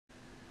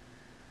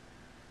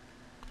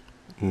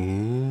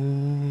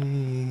Oh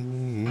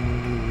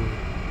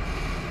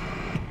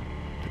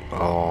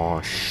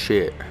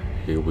shit,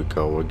 here we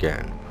go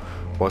again.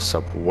 What's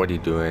up, what are you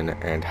doing,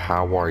 and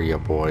how are ya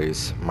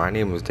boys? My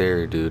name is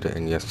Dairy Dude,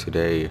 and yes,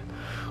 today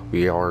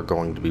we are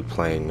going to be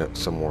playing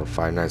some more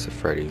Five Nights at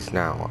Freddy's.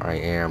 Now, I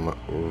am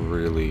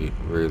really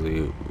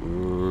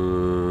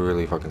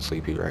fucking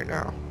sleepy right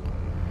now,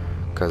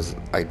 because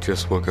I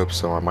just woke up,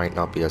 so I might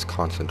not be as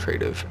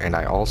concentrative, and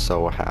I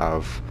also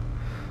have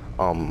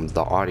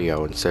the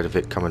audio, instead of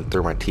it coming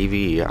through my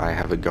TV, I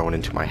have it going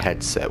into my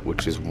headset,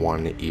 which is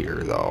one ear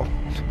though.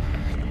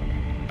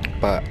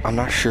 But I'm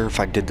not sure if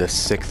I did the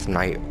 6th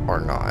night or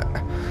not,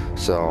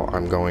 so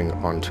I'm going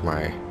onto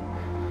my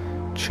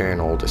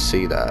channel to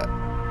see that.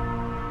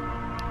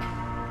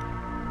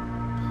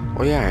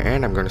 Oh yeah,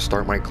 and I'm gonna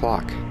start my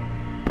clock.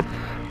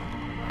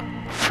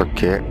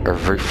 Forget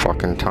every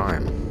fucking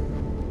time.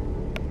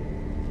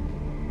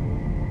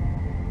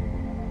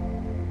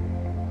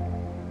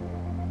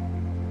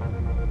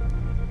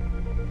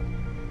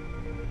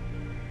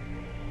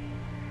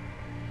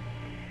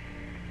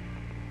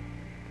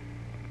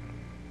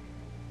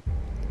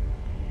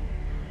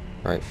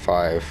 Night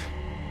 5.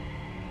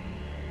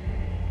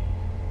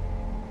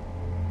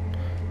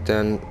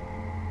 Then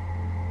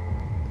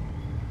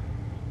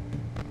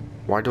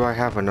why do I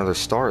have another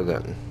star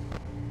then?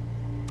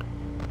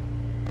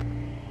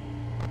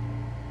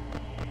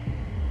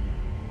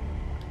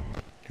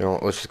 You know,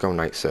 let's just go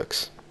night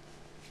 6.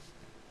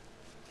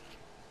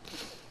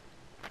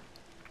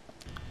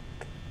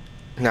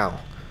 Now,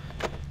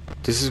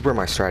 this is where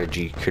my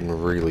strategy can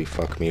really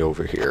fuck me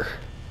over here.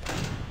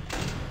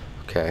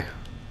 Okay.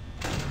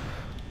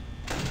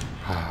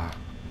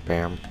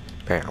 Bam,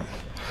 bam.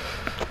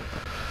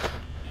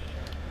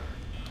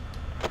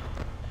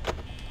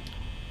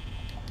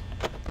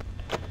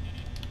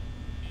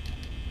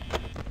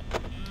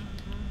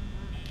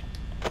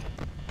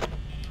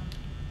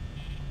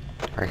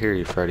 I hear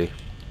you, Freddy.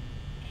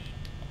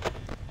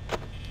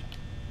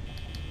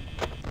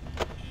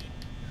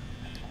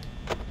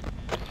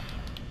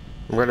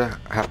 I'm gonna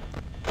have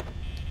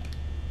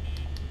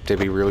to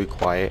be really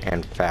quiet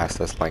and fast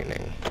as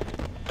lightning.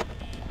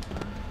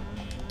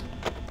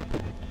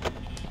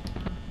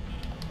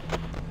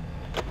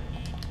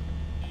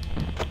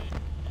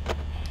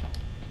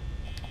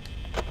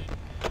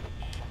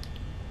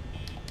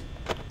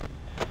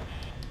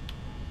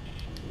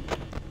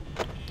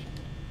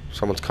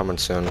 Someone's coming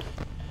soon.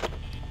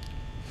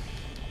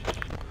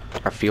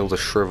 I feel the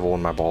shrivel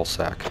in my ball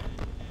sack.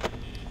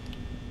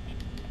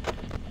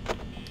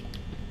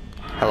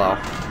 Hello.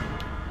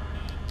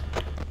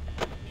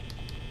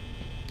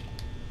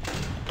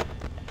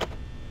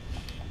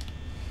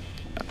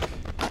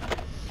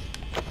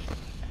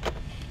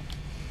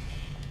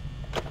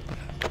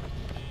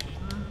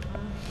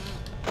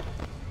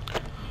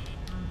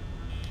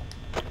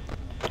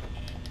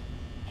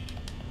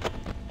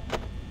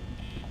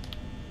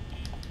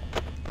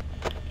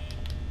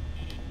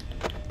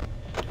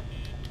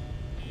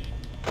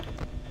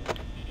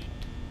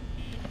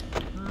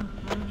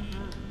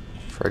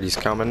 Freddy's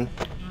coming.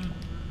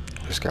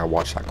 Just gotta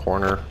watch that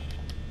corner.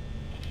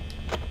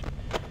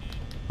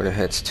 When it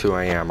hits 2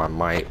 AM, I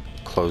might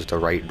close the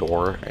right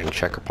door and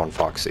check up on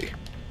Foxy.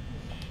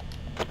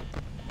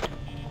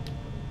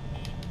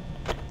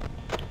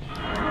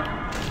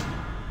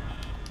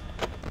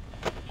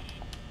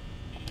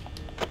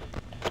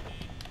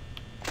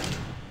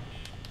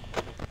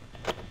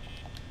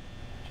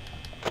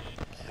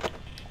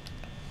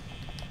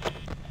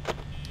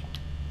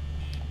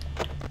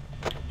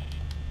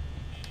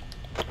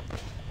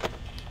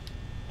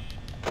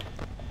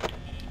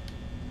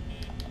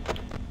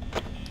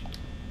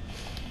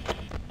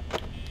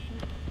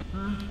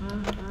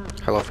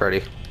 Hello,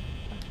 Freddy.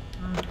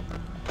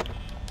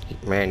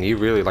 Man, you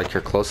really like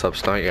your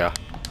close-ups, don't ya?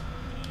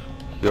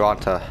 You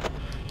want the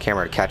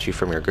camera to catch you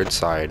from your good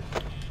side.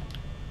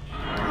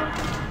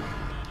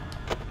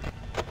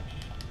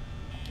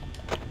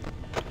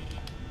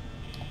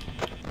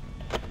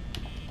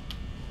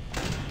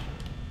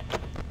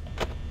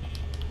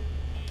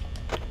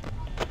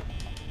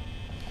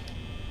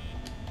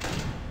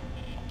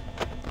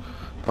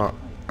 Well,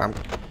 I'm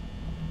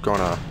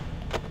gonna...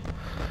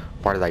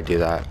 Why did I do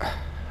that?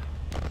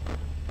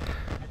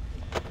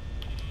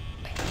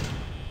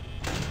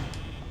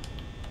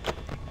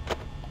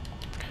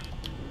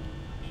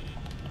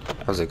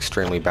 That was an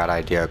extremely bad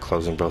idea,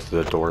 closing both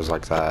of the doors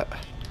like that.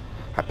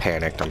 I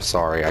panicked, I'm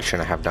sorry, I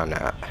shouldn't have done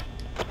that.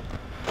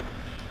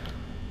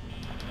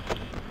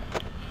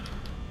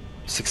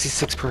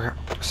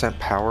 66%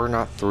 power,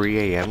 not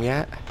 3 AM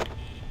yet?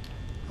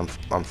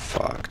 I'm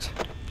fucked.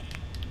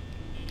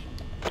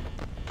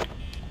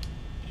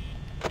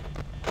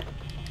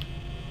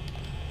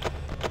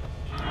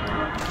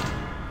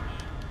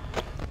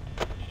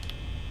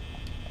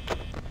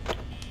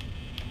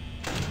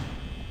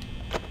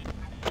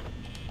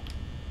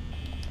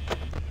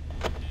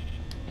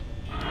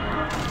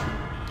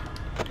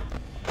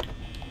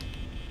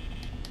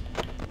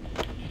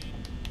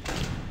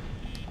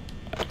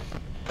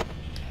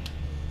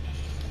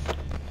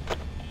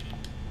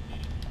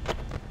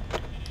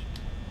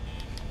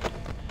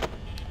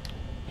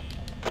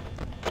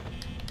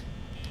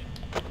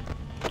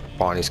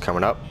 Bonnie's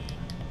coming up.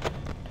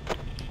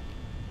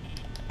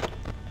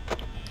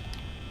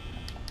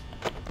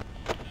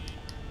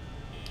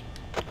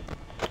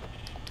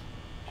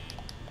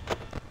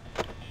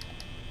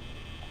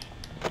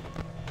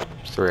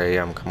 It's 3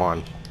 a.m. Come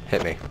on,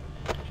 hit me.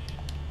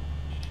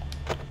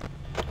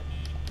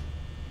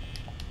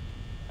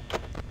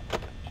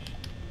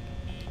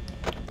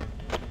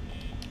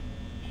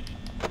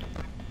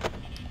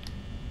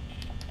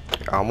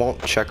 I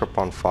won't check up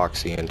on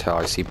Foxy until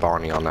I see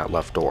Bonnie on that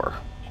left door.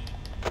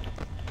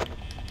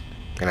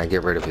 And I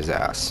get rid of his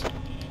ass.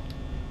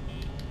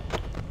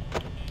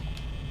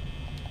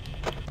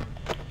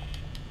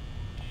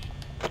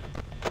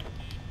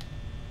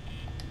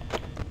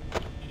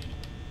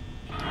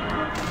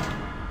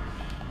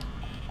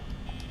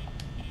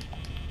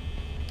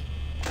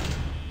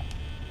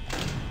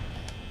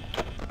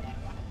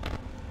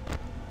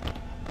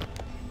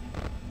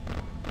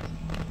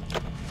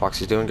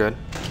 Foxy's doing good.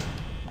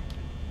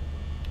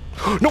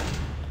 No!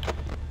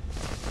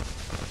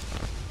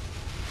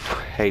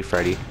 Hey,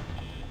 Freddy.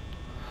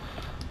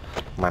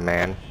 My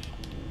man.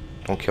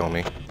 Don't kill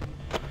me.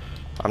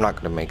 I'm not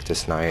gonna make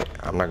this night.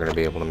 I'm not gonna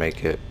be able to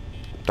make it.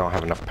 Don't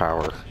have enough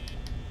power.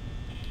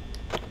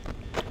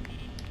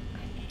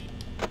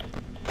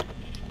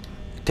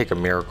 It'd take a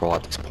miracle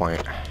at this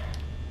point.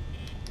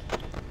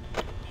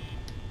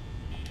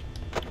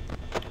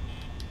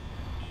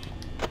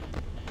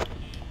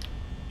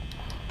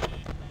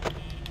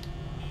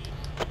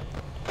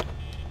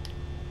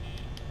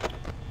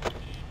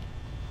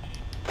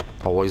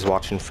 Always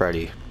watching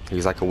Freddy.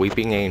 He's like a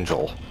weeping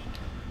angel.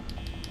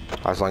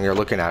 As long as you're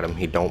looking at him,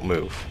 he don't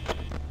move.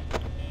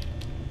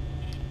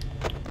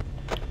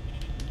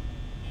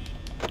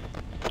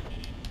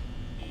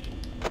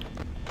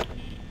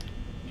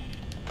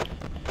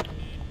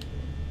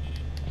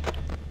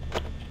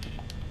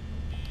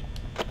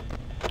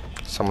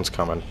 Someone's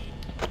coming.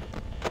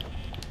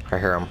 I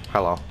hear him.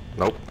 Hello.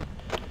 Nope.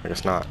 I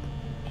guess not.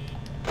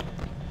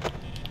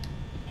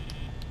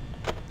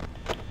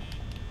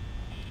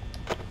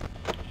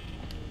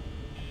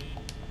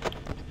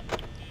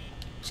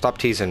 Stop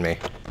teasing me.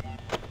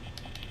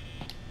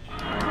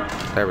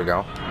 There we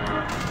go.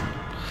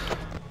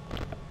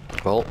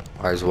 Well,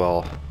 might as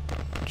well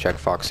check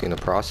Foxy in the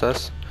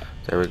process.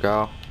 There we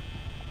go.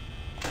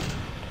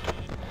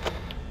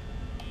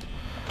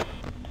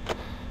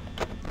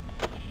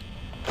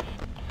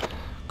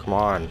 Come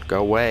on,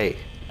 go away.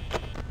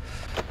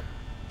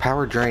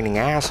 Power draining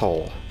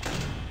asshole.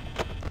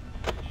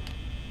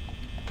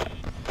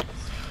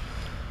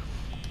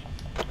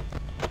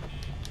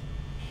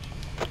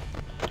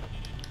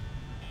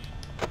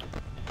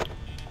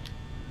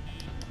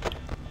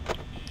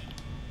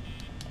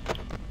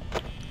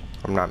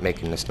 I'm not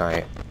making this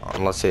night.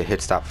 Unless it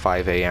hits that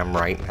 5 a.m.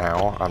 right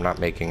now, I'm not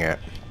making it.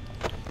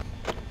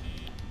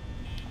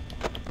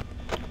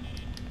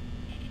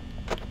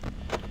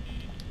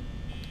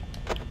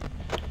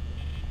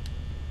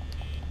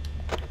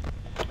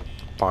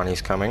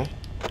 Bonnie's coming.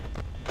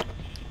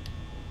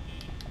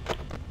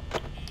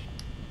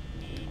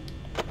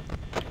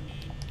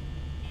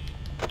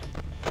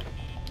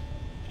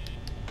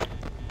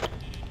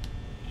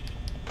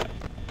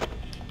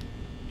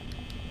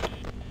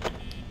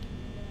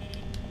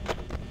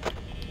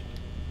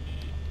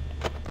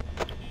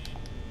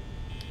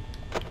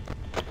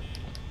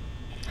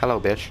 Hello,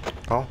 bitch.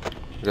 Oh,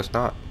 I guess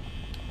not.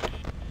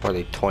 Are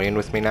they toying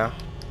with me now?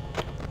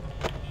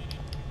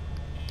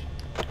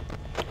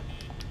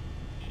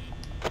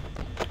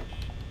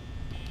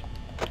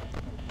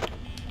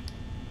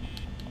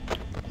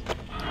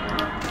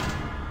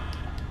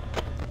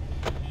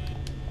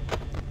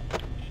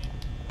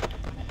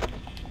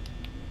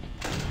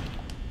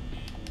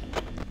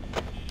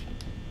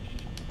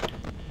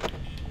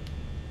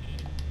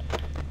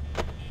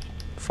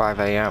 "5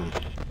 a.m.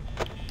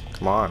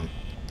 Come on.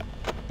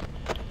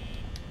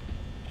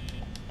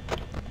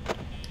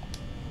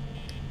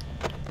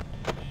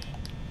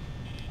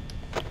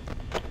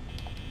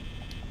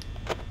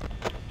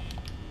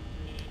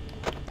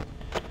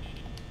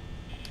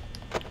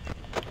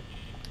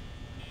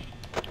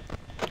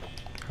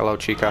 Hello,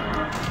 Chica.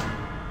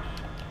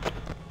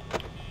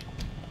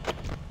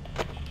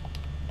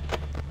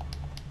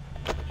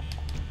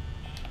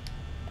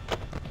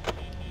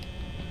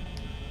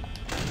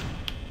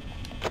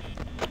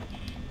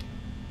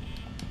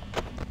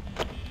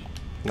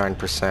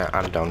 %.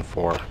 I'm done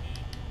for.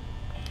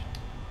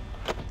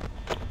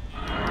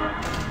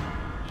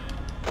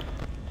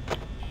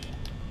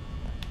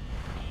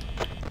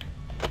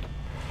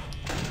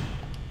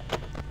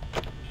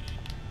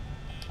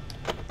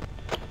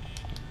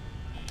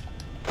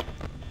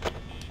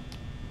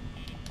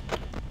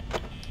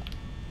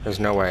 There's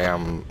no way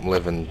I'm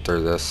living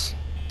through this.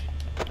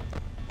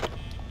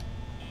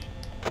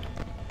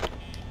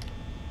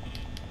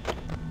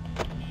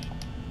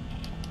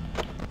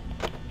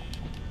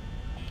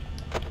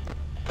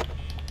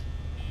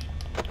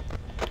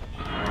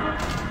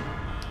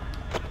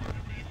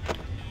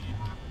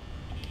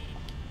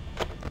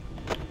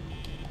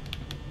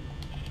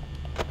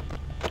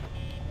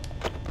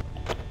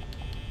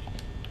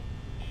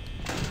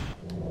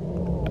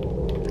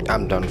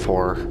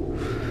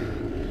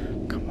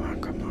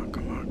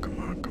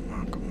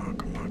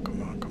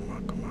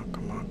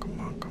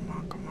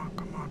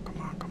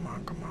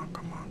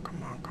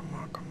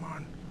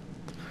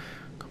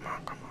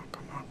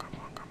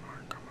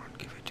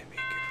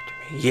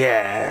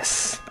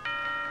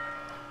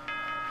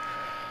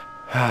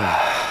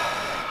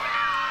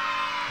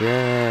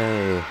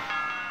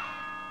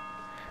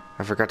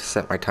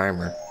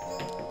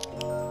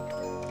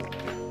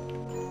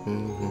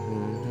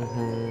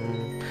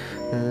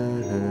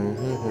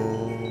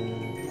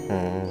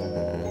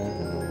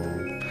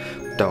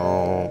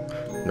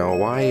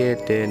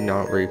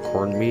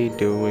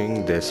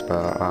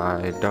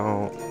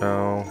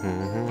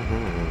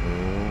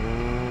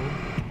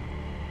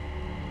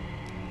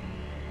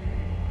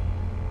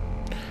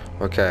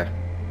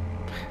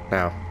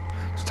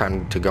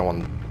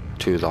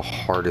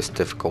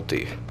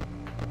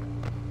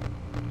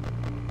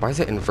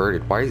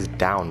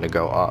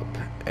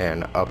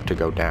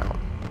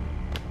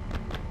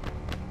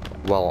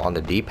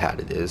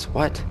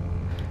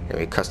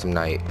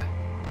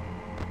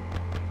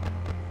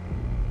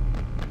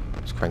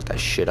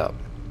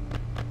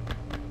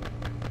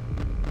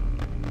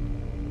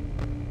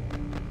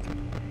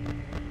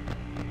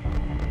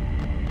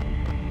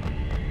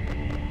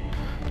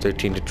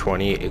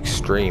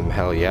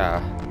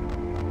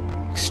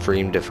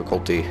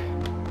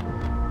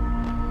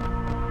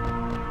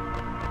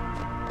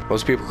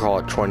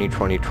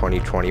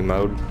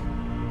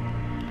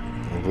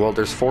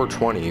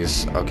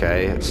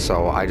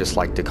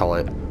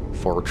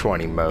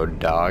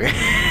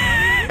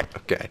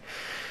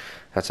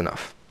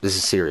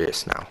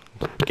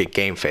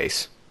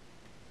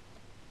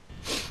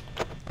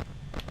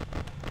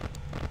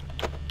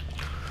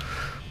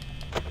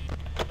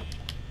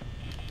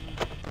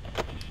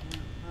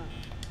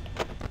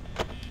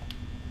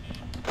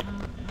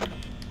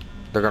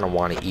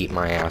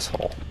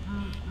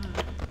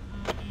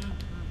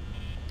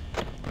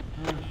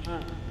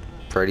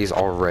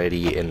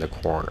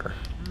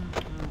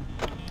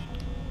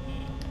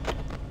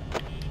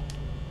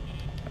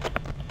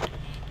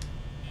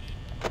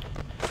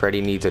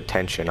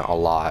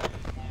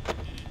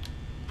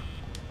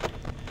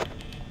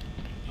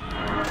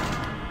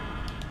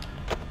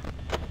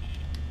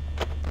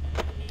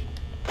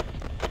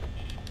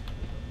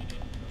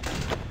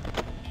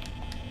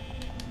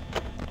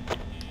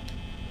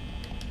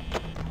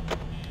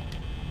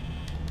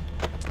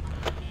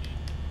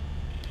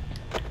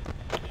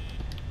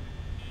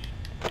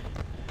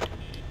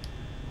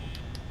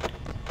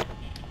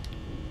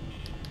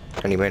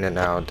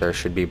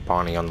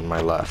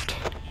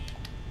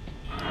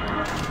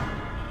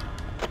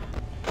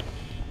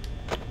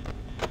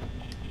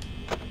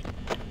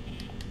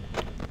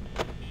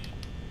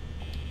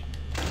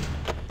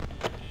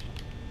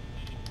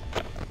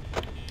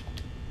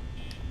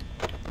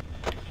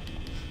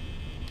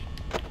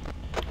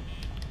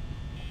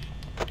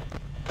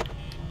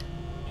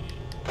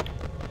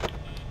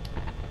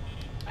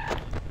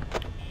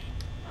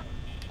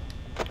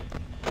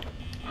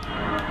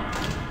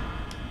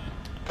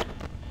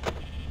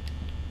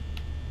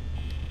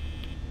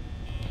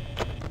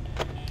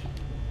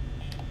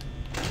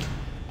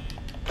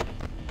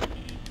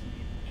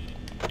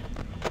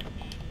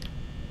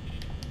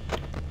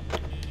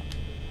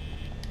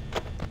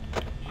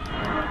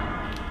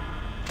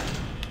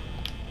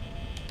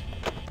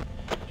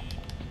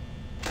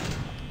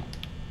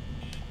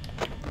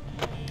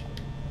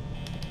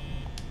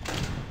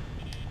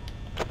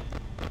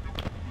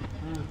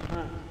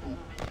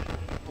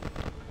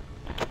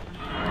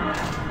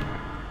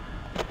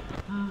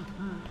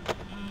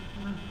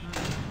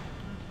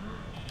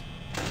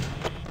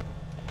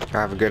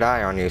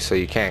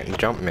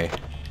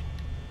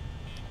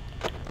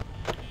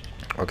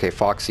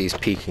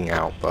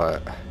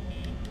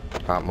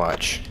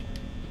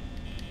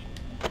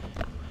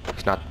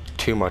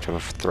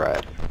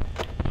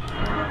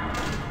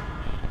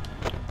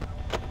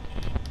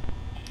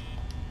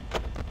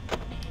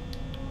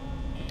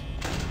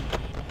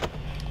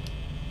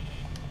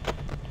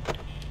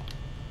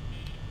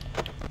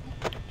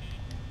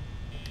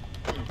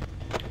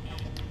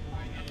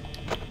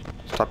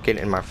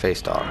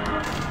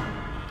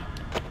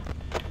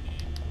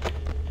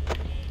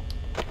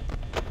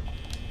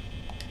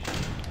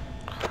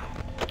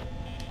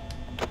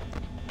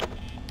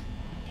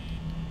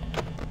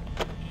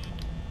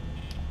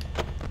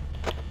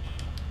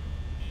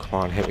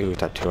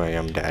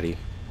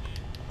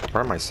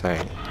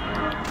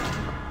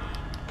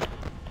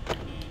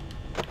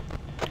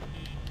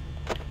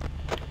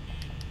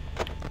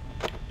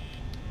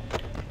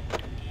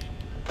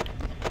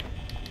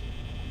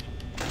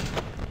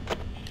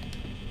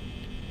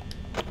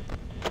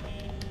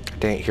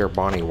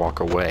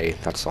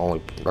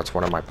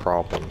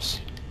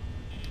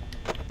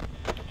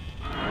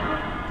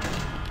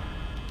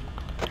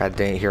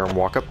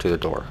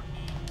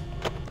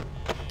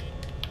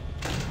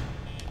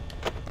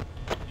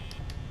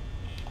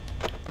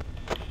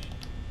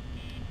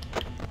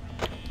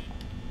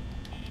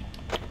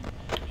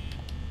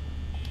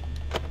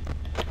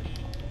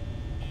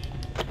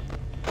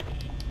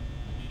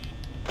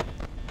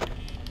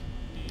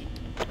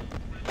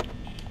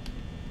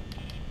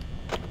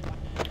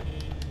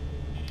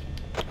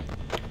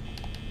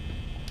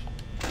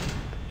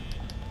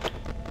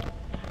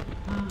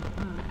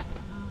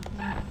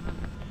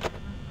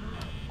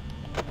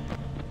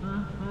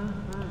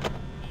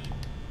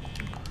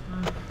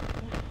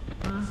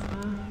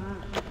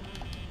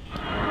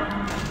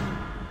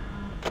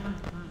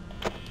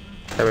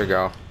 There we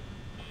go.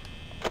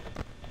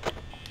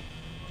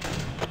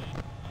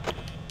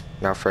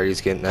 Now Freddy's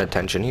getting the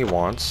attention he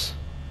wants.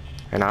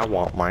 And I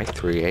want my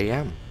 3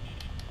 a.m.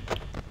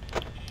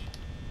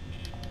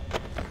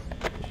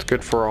 It's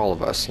good for all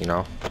of us, you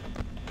know?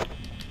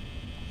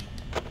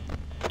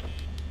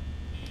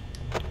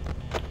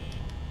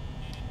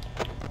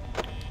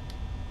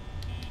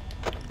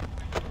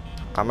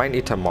 I might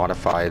need to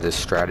modify this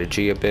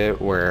strategy a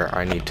bit where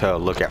I need to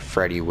look at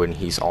Freddy when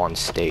he's on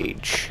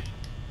stage.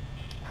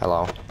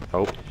 Hello?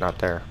 Nope, not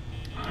there.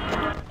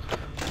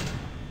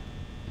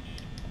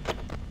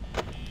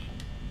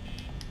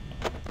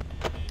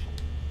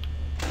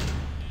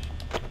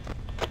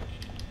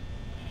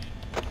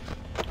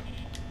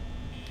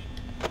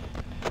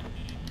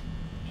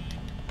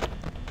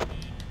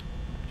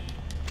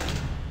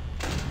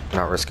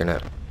 Not risking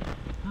it.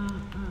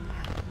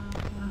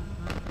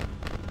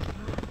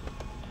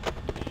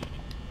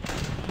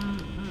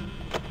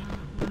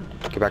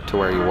 Get back to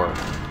where you were.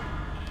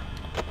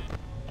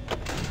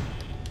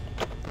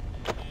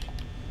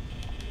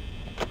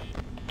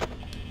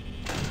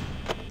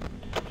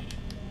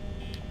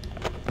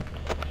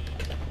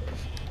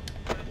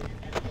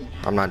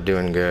 I'm not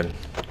doing good.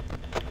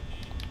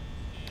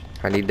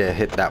 I need to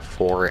hit that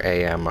 4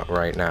 a.m.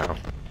 right now.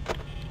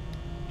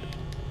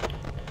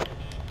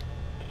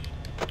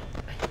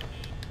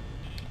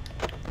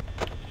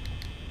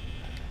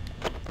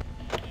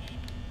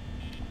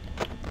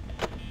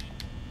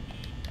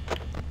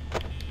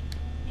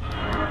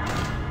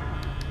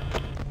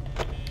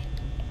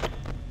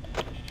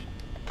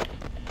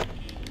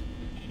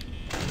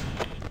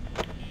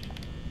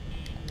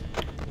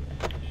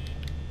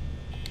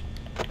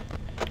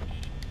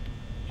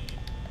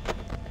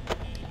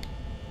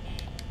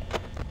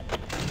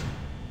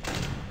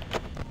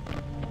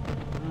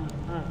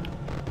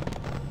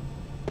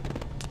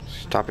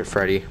 Stop it,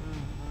 Freddy.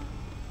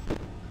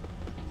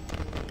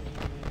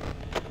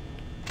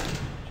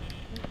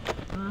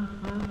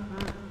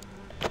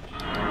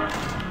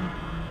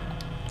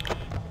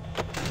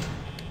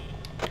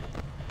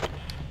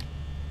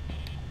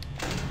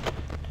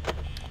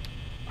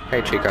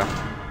 Hey, Chica.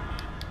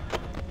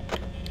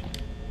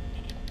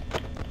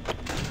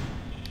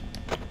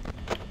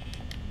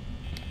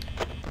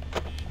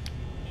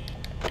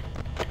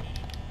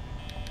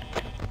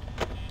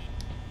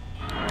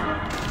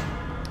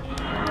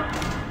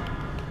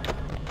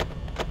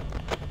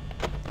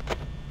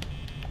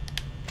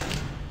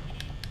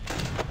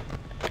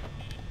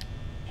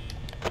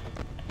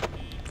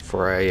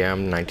 Four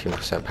a.m.,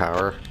 19%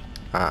 power.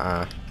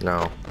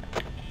 No.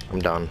 I'm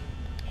done.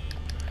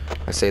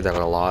 I say that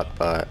a lot,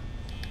 but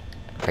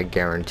I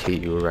guarantee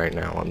you right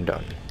now I'm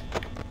done.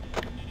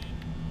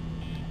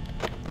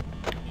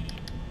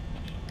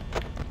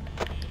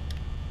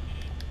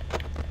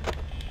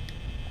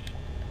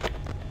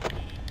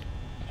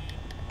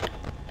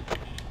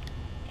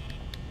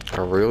 I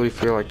really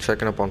feel like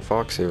checking up on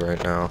Foxy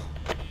right now.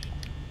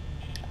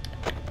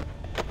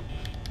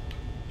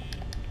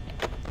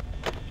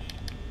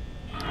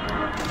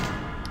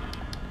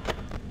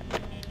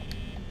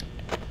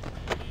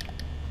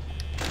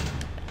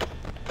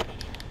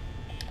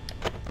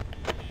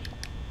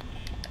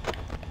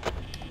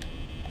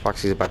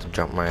 Foxy's about to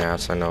jump my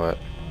ass, I know it.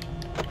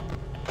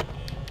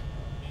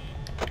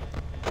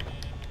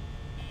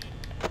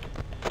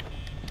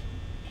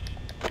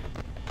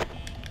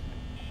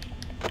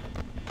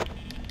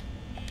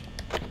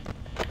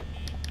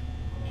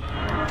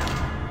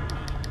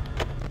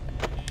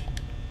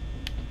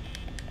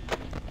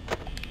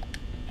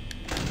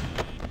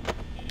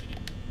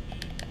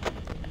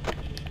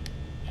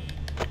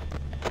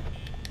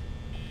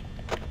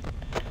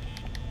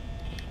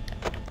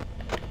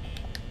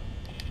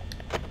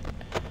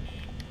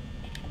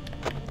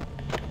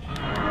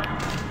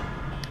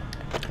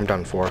 I'm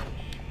done for.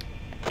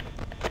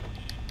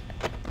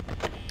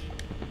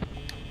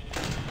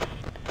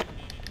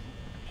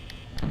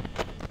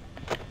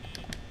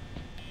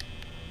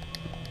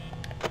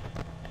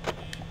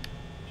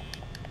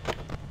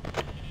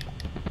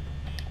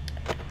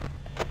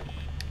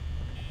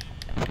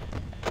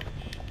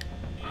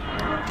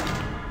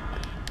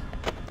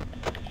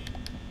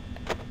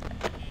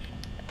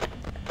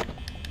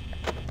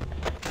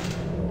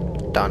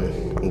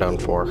 Done. I'm done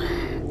for.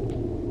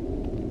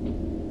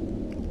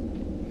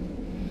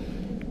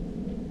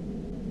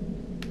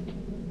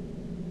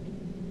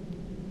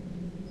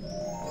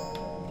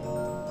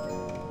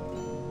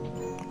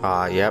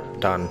 Yep,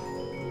 done.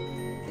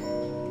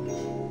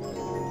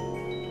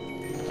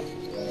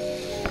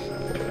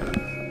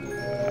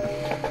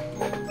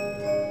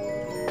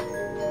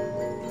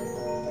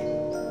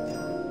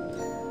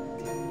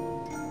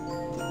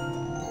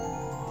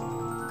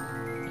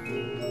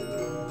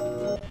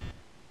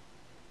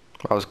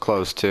 I was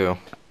close too.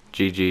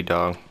 GG,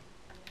 dog.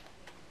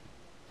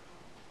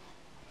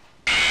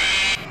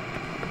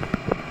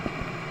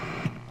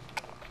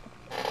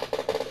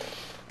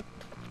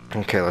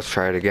 Okay, let's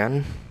try it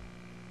again.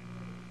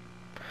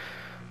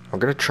 I'm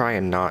gonna try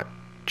and not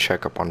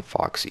check up on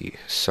Foxy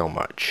so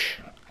much,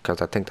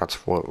 because I think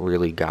that's what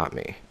really got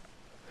me.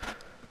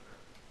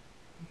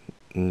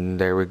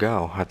 There we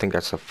go. I think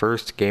that's the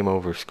first game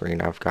over screen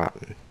I've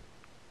gotten.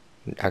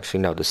 Actually,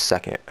 no, the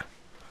second.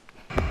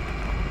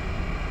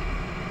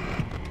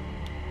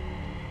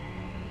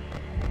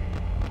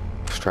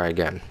 Let's try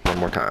again. One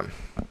more time.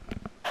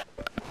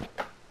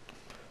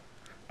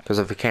 Because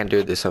if we can't do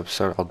it this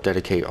episode, I'll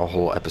dedicate a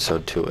whole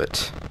episode to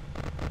it.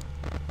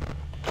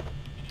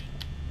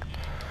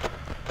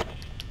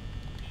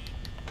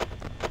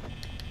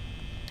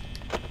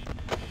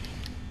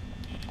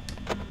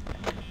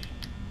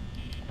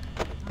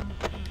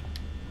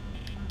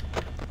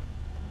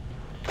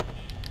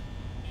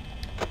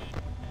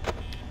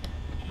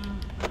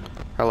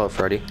 Hello,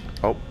 Freddy.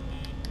 Oh,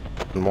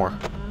 one more.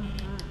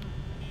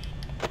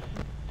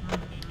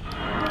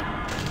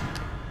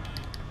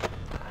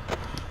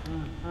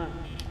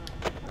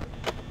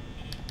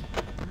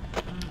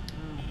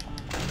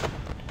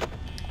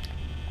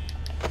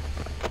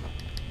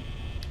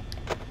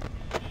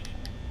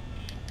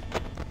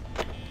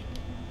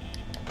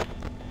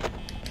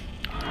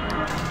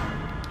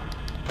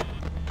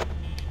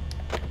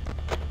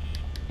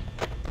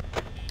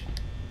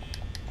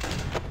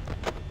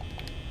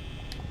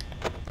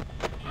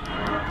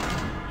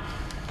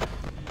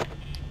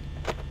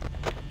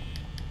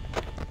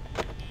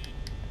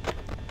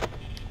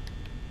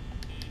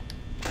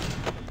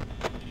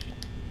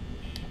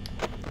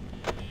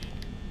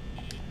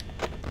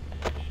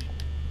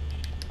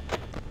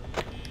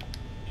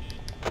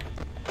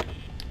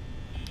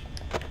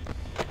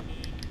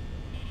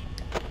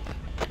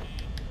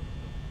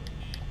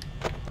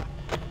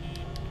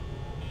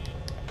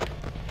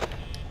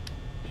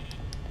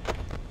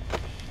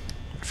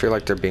 I feel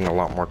like they're being a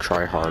lot more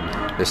try-hard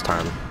this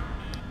time.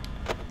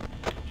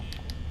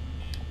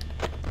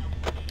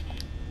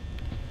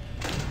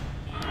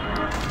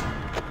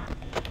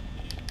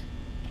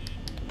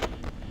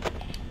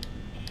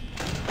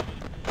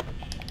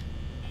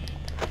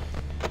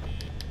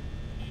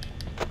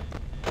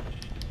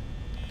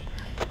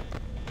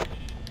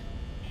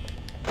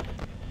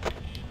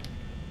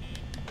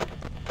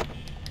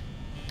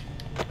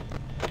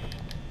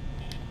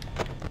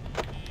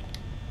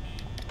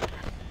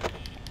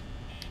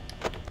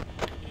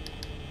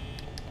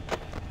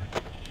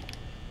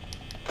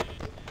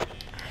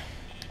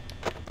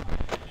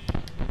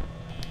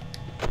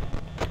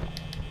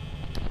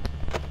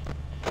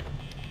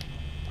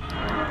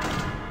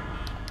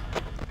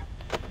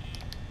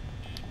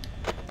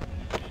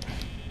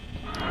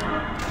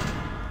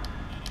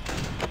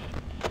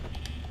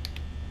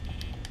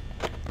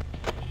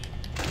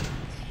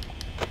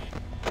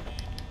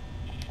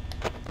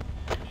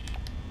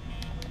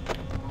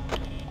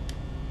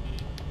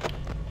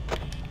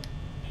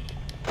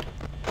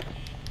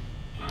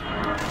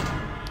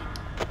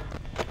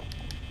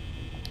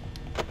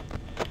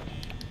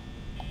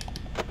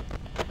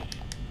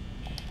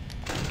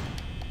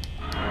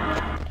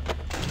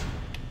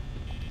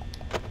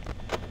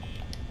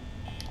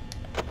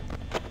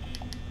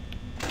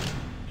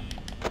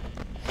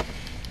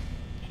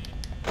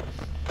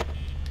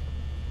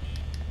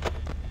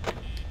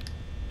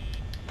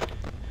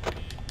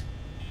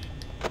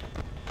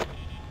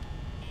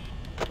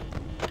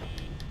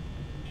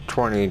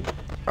 Twenty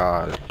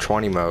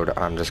 20 mode,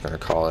 I'm just gonna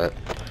call it,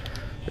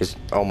 is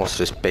almost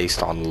just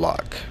based on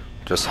luck.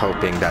 Just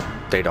hoping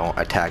that they don't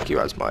attack you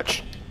as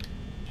much.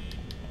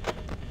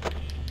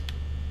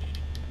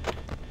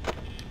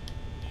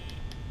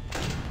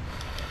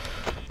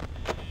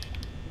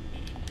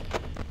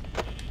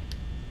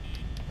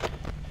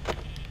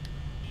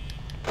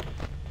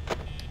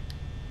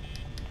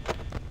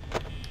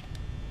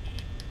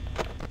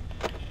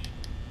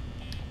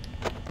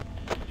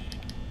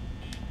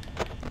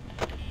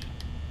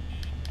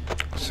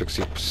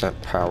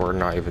 %, power,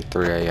 not even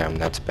 3 AM,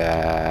 that's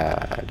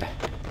bad.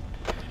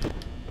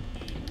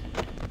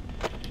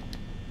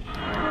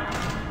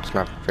 It's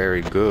not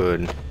very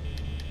good.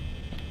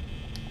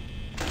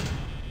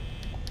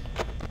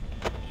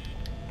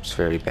 It's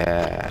very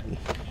bad.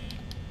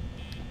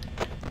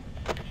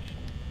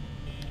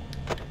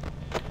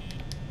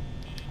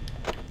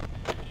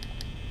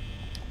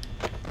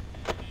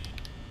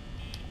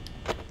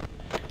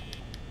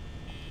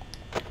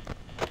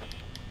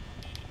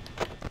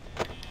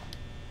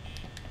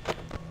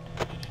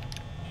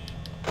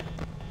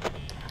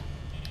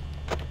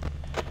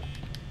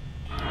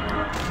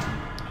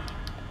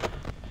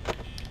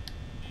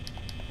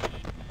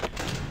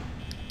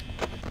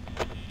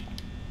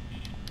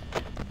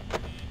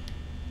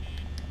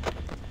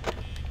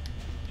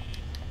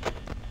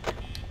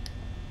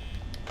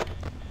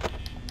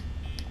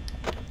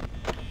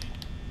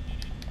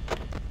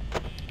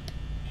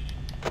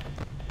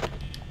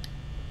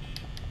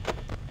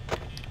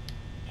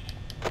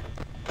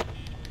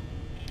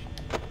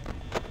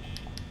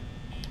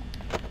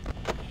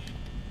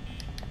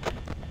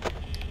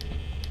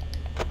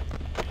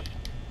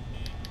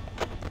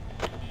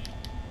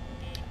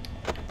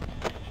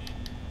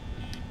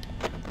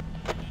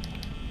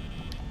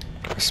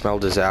 I smell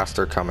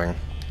disaster coming.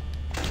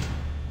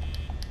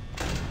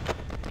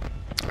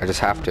 I just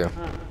have to.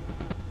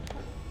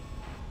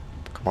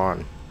 Come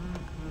on.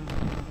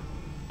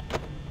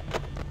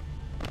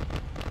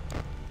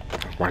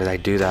 Why did I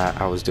do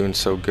that? I was doing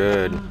so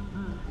good.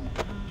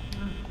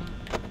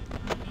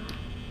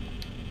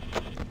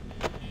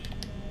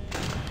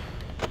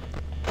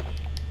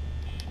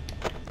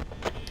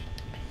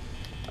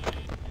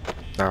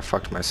 Now I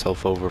fucked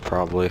myself over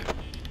probably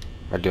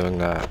by doing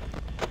that.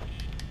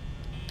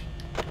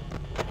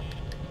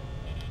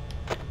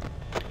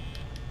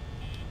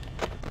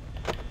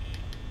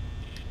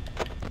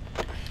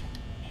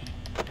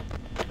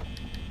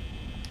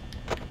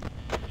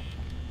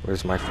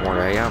 Where's my 4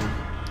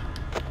 a.m.?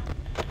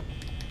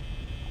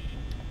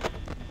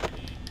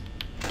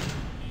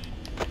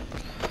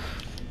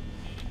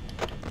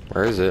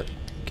 Where is it?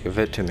 Give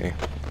it to me.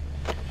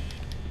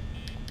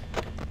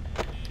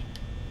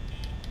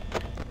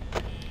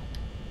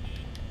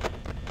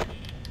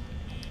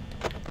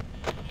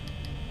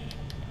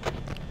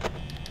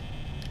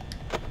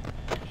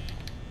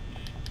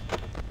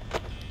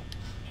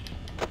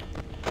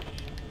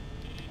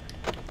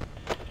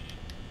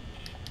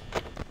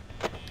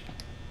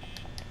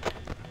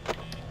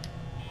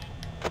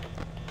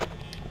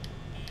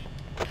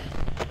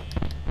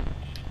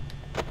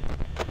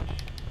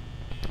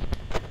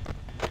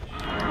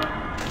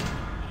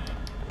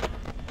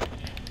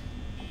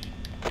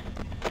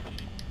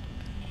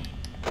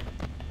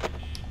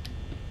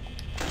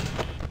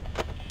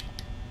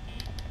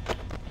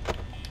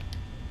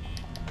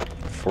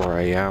 Four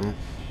a.m.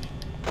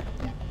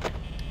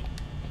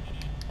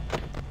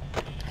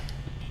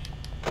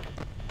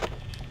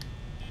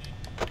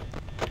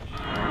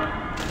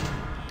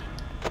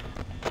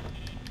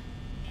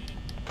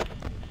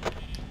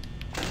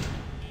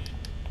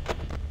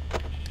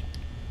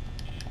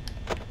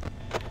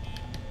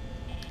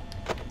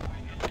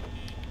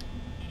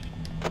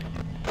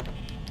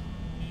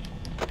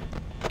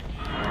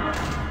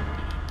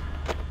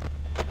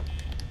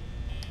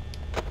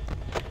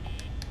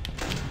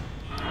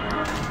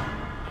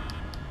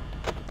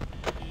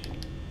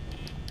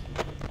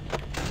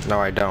 No,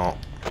 I don't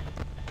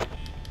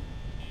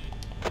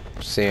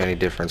see any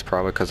difference,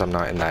 probably because I'm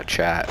not in that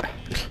chat.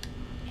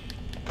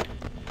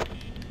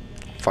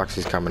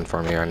 Foxy's coming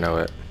for me, I know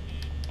it.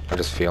 I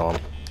just feel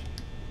him.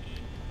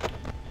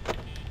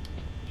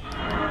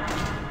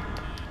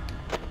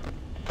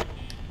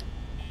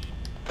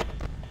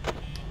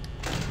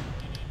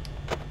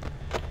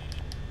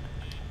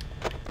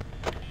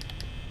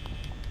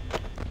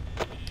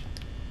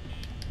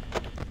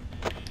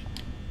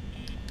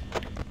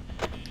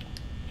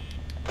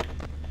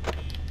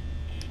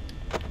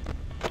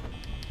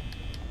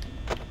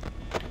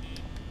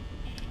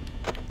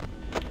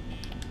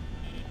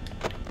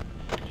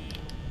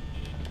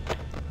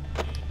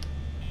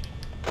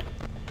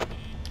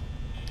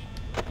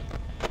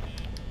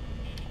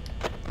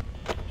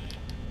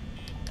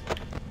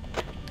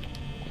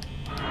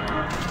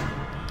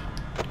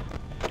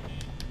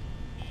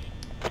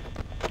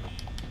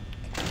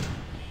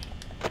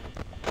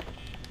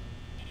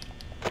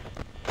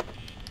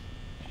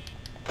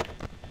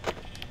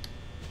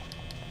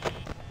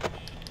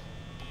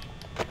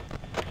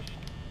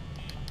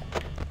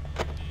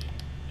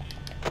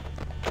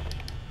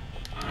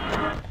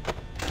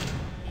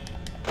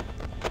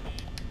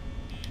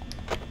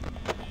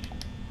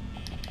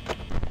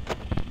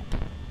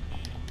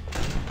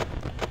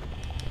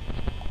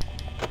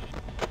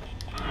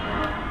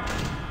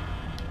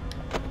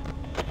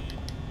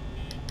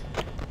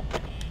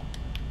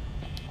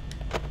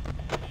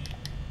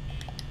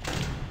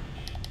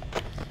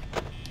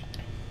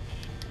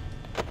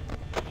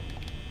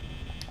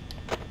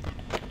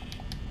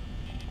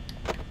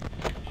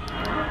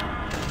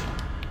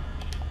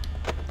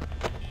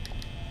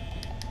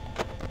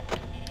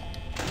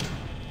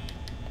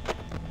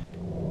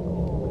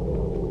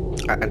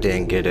 I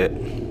didn't get it.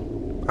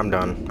 I'm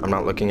done. I'm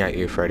not looking at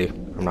you, Freddy.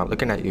 I'm not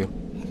looking at you.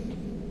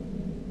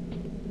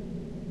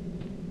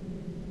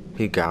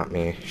 He got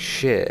me.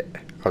 Shit.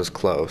 I was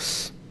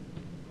close.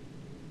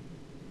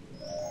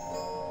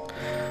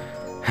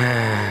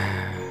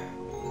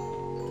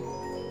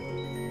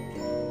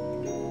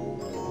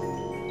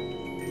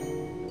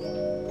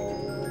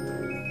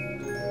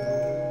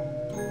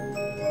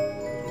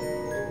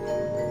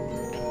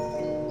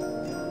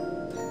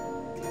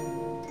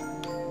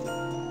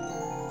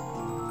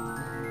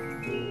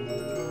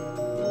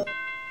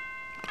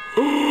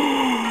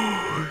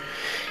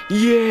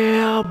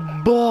 Yeah,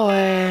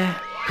 boy.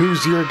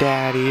 Who's your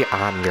daddy?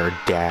 I'm your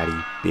daddy,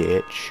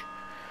 bitch.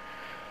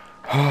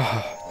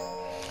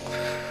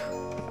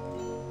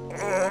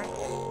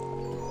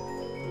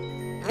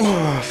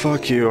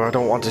 Fuck you. I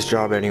don't want this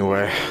job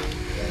anyway.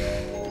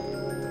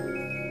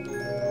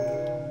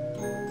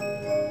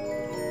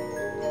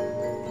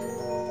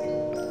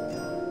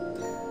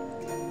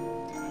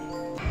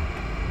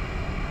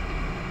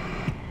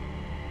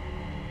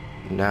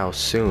 Now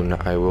soon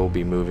I will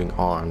be moving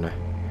on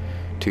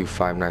to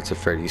Five Nights at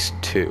Freddy's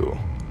 2.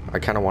 I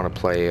kind of want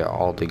to play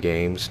all the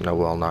games. No,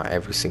 well, not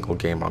every single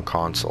game on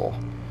console,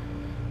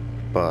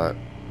 but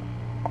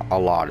a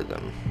lot of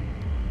them.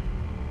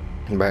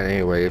 But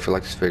anyway, if you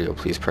like this video,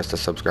 please press the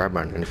subscribe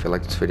button, and if you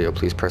like this video,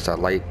 please press that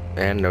like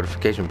and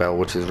notification bell,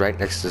 which is right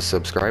next to the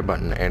subscribe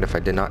button. And if I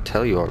did not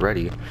tell you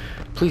already,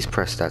 please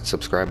press that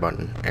subscribe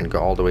button and go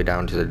all the way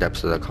down to the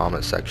depths of the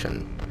comment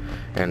section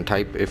and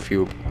type if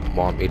you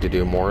want me to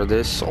do more of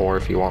this, or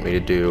if you want me to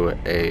do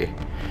a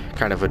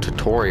kind of a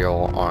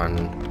tutorial on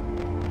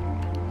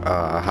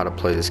how to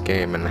play this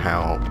game and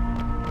how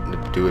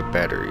to do it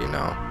better, you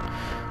know.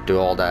 Do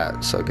all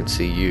that so I can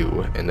see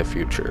you in the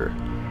future.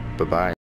 Bye bye.